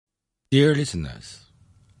Dear listeners,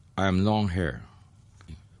 I am Longhair.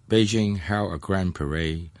 Beijing held a grand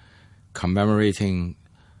parade commemorating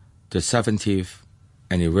the 70th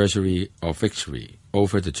anniversary of victory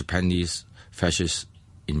over the Japanese fascist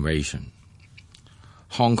invasion.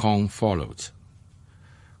 Hong Kong followed,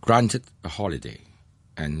 granted a holiday,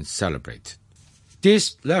 and celebrated.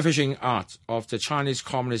 This lavishing act of the Chinese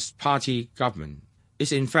Communist Party government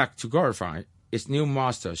is in fact to glorify its new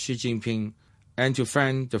master Xi Jinping and to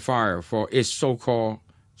fan the fire for its so-called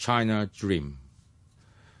China dream.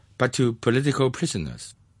 But to political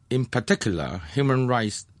prisoners, in particular human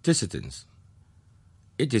rights dissidents,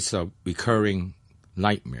 it is a recurring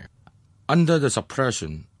nightmare. Under the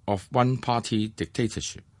suppression of one-party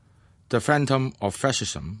dictatorship, the phantom of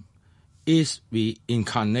fascism is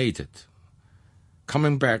reincarnated,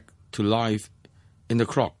 coming back to life in the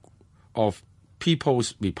clock of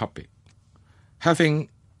People's Republic. Having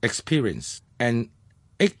experienced an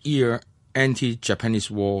 8-year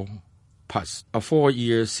anti-Japanese war plus a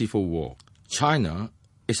 4-year civil war, China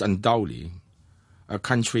is undoubtedly a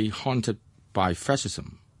country haunted by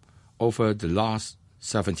fascism over the last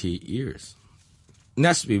 70 years.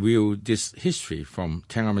 Let's review this history from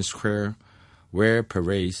Tiananmen Square, where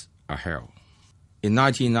parades are held. In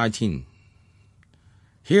 1919,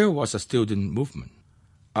 here was a student movement,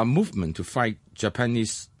 a movement to fight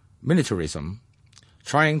Japanese militarism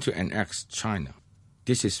trying to annex China.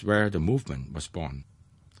 This is where the movement was born.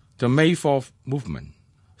 The May 4th movement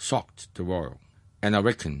shocked the world and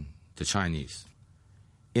awakened the Chinese.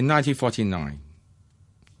 In 1949,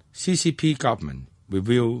 CCP government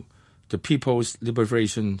revealed the People's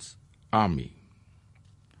Liberation Army.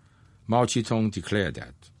 Mao Zedong declared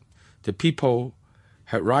that the people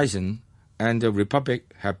had risen and the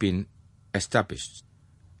republic had been established.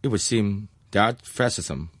 It would seem that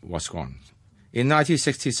fascism was gone. In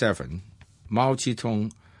 1967, Mao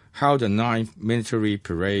Zedong held the 9th military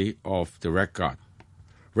parade of the Red Guard,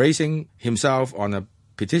 raising himself on a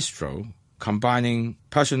pedestal, combining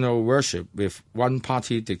personal worship with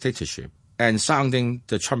one-party dictatorship and sounding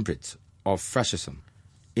the trumpet of fascism.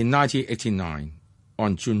 In 1989,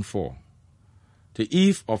 on June 4, the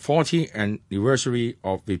eve of 40th anniversary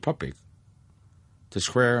of Republic, the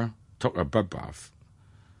square took a bloodbath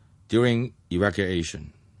during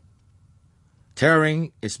evacuation.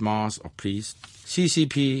 Tearing its mass of police,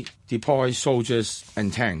 CCP deployed soldiers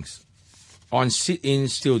and tanks on sit-in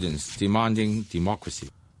students demanding democracy.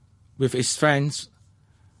 With its fans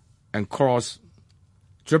and cross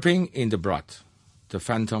dripping in the blood, the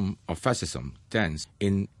phantom of fascism danced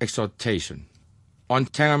in exultation. On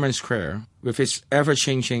Tiananmen Square, with its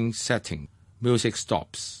ever-changing setting, music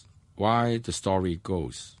stops while the story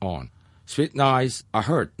goes on. Sweet lies are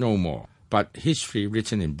heard no more, but history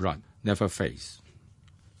written in blood never fades.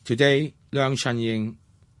 Today, Leung, Jiang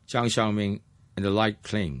Xiaoming, and the like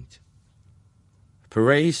claimed.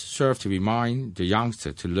 Parades serve to remind the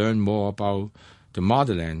youngster to learn more about the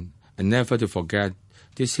motherland and never to forget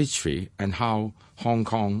this history and how Hong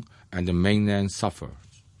Kong and the mainland suffered.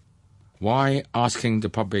 Why asking the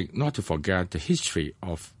public not to forget the history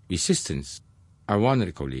of resistance?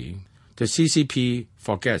 Ironically, the CCP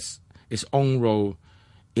forgets its own role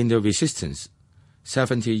in the resistance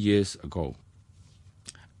 70 years ago.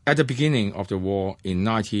 At the beginning of the war in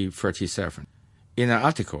 1937, in an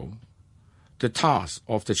article, The Task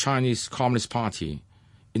of the Chinese Communist Party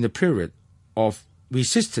in the Period of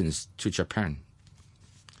Resistance to Japan,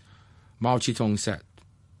 Mao Zedong said,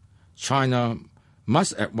 China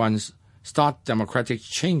must at once start democratic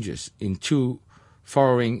changes in two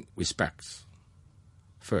following respects.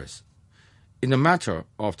 First, in the matter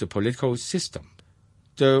of the political system,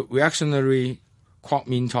 the reactionary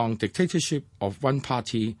Kwok-hung dictatorship of one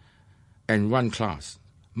party and one class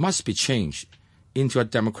must be changed into a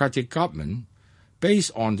democratic government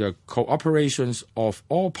based on the cooperation of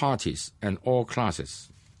all parties and all classes.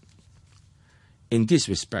 In this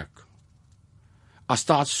respect, a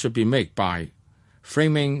start should be made by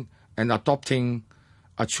framing and adopting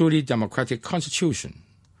a truly democratic constitution,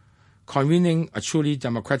 convening a truly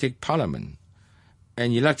democratic parliament,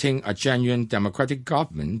 and electing a genuine democratic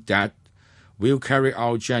government that will carry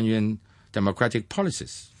out genuine democratic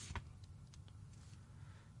policies.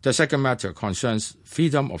 The second matter concerns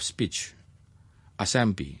freedom of speech,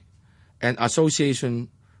 assembly, and association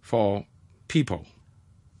for people.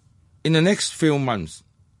 In the next few months,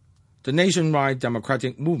 the nationwide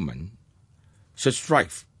democratic movement should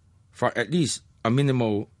strive for at least a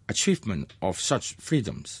minimal achievement of such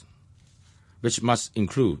freedoms, which must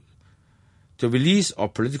include the release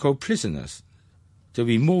of political prisoners, the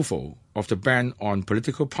removal of the ban on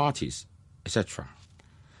political parties, etc.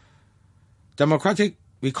 Democratic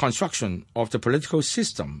reconstruction of the political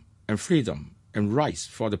system and freedom and rights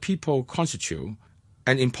for the people constitute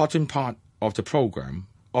an important part of the program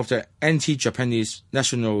of the anti-Japanese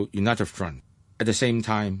National United Front. At the same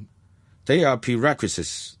time, they are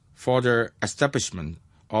prerequisites for the establishment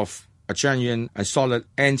of a genuine and solid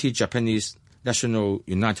anti-Japanese National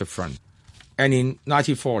United Front. And in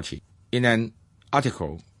 1940, in an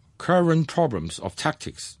article, Current Problems of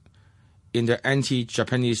Tactics in the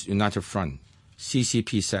Anti-Japanese United Front,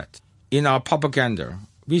 CCP said, in our propaganda,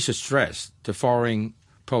 we should stress the following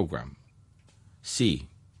program. C.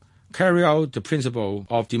 Carry out the principle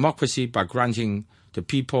of democracy by granting the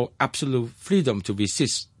people absolute freedom to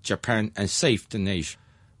resist Japan and save the nation,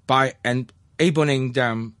 by enabling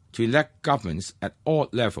them to elect governments at all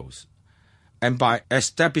levels, and by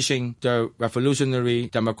establishing the revolutionary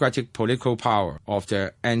democratic political power of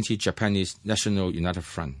the anti-Japanese National United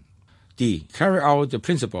Front. D. Carry out the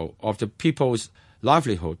principle of the people's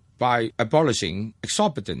livelihood by abolishing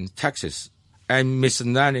exorbitant taxes and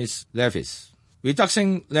miscellaneous levies,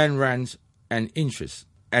 reducing land rent and interest,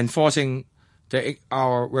 enforcing the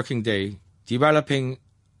 8-hour working day, developing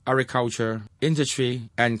agriculture, industry,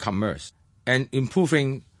 and commerce, and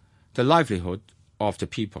improving the livelihood of the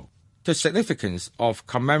people. The significance of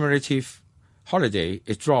commemorative holiday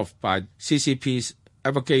is dropped by CCP's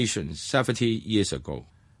abrogations 70 years ago.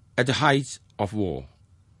 At the height of war,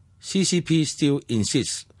 CCP still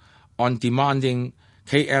insists on demanding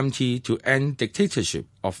KMT to end dictatorship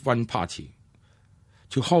of one party,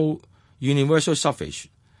 to hold universal suffrage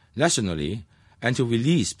nationally, and to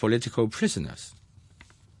release political prisoners.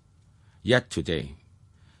 Yet today,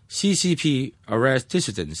 CCP arrests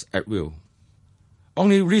dissidents at will.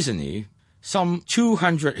 Only recently, some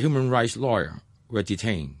 200 human rights lawyers were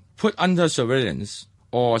detained, put under surveillance,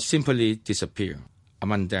 or simply disappear.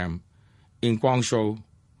 Among them, in Guangzhou,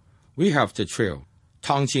 we have the trio,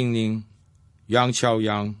 Tang Jingling, Yang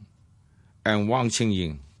Qiaoyang, and Wang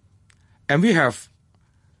Qingying. And we have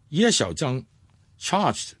Ye Xiaozheng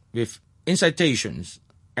charged with incitations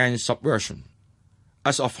and subversion.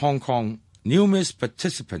 As of Hong Kong, numerous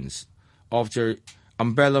participants of the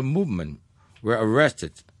Umbrella Movement were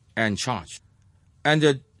arrested and charged, and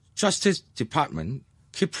the Justice Department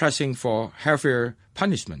keep pressing for heavier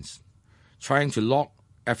punishments, trying to lock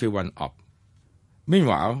everyone up.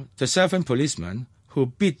 Meanwhile, the 7 policemen who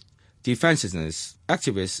beat defenseless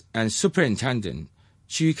activist and Superintendent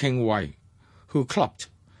Ji King-wai, who clubbed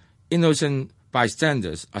innocent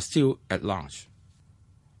bystanders, are still at large.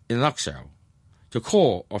 In a nutshell, the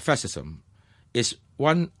core of fascism is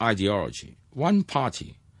one ideology, one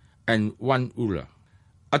party, and one ruler.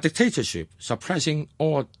 A dictatorship suppressing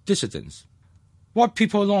all dissidents. What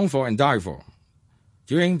people long for and die for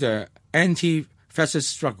during the anti-fascist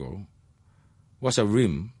struggle was a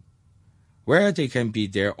realm where they can be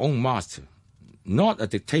their own master, not a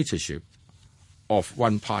dictatorship of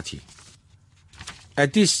one party.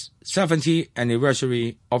 At this 70th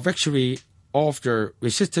anniversary of victory of the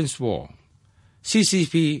resistance war,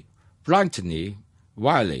 CCP blatantly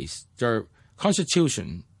violates the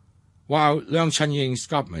Constitution while Leung Chen-ying's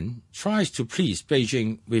government tries to please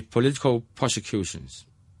Beijing with political prosecutions.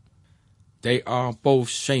 They are both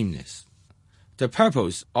shameless. The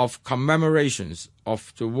purpose of commemorations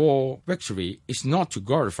of the war victory is not to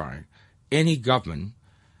glorify any government,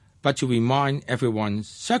 but to remind everyone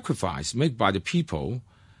sacrifice made by the people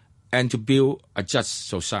and to build a just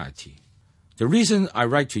society. The reason I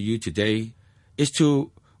write to you today is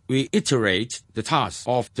to reiterate the task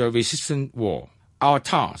of the resistance war. Our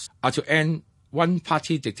tasks are to end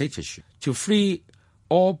one-party dictatorship, to free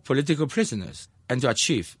all political prisoners, and to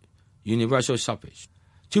achieve universal suffrage.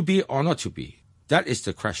 To be or not to be, that is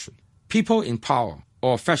the question. People in power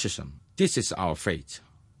or fascism, this is our fate.